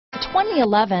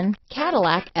2011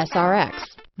 Cadillac SRX.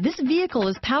 This vehicle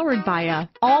is powered by a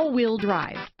all-wheel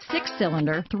drive,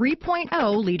 6-cylinder,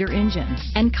 3.0-liter engine,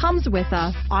 and comes with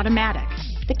a automatic.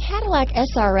 The Cadillac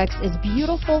SRX is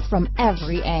beautiful from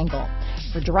every angle.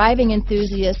 For driving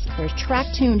enthusiasts, there's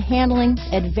track-tuned handling,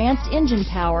 advanced engine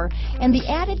power, and the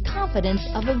added confidence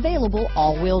of available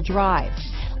all-wheel drive.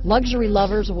 Luxury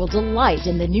lovers will delight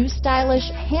in the new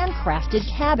stylish, handcrafted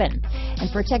cabin. And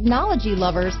for technology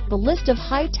lovers, the list of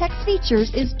high-tech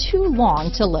features is too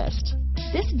long to list.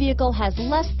 This vehicle has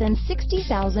less than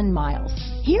 60,000 miles.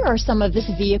 Here are some of this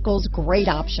vehicle's great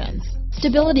options: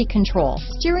 stability control,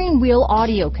 steering wheel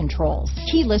audio controls,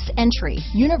 keyless entry,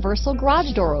 universal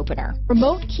garage door opener,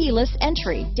 remote keyless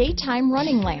entry, daytime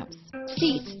running lamps,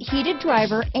 seats heated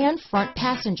driver and front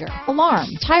passenger, alarm,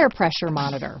 tire pressure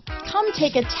monitor. Come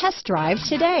take a test drive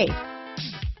today.